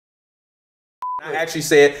I actually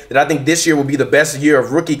said that I think this year will be the best year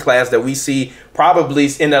of rookie class that we see probably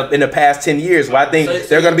in the past 10 years. Where I think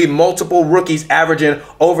there are going to be multiple rookies averaging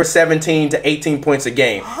over 17 to 18 points a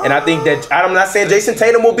game. And I think that, I'm not saying Jason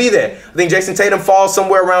Tatum will be there. I think Jason Tatum falls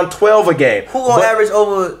somewhere around 12 a game. Who will average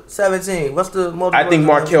over 17? What's the multiple? I think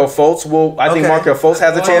Markelle Fultz will. I think Markelle Fultz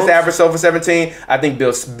has a chance to average over 17. I think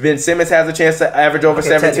Ben Simmons has a chance to average over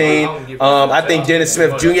 17. I think Dennis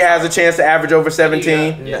Smith Jr. has a chance to average over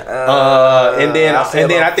 17. And then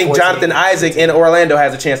I think Jonathan Isaac in Orlando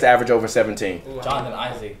has a chance to average over 17. Jonathan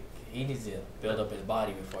Isaac, he needs to build up his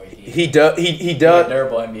body before he does. He does.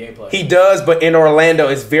 Durable NBA player. He does, but in Orlando,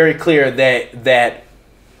 it's very clear that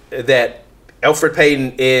Elfrid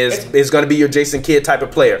Payton is going to be your Jason Kidd type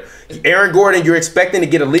of player. Aaron Gordon, you're expecting to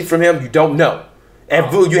get a leap from him. You don't know. And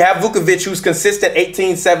you have Vukovic, who's consistent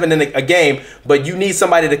 18-7 in a game, but you need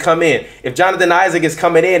somebody to come in. If Jonathan Isaac is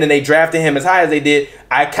coming in and they drafted him as high as they did,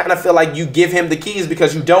 I kind of feel like you give him the keys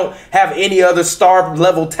because you don't have any other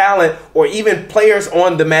star-level talent or even players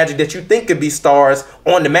on the Magic that you think could be stars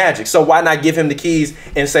on the Magic. So why not give him the keys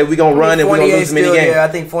and say we're going to run and we're going to lose many games? I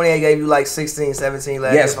think Fournier gave you like 16, 17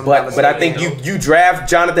 last year. Yes, but I think you draft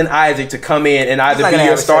Jonathan Isaac to come in and either be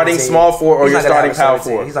your starting small forward or your starting power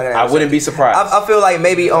forward. I wouldn't be surprised. I feel like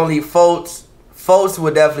maybe only Fultz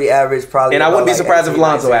would definitely average probably. And I wouldn't be surprised if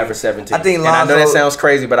Lonzo averaged 17. I think Lonzo. And I know that sounds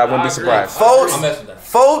crazy, but I wouldn't be surprised.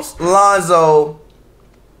 Fultz, Lonzo,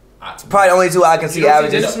 probably the only two I can see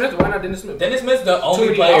averages. Dennis Smith? Why not Dennis Smith? Dennis Smith's the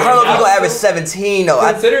only player. I don't know if he's gonna average 17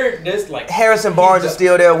 though. Consider this like Harrison Barnes is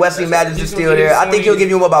still there. Wesley Matthews is still there. I think he'll give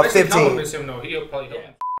you about 15. He'll probably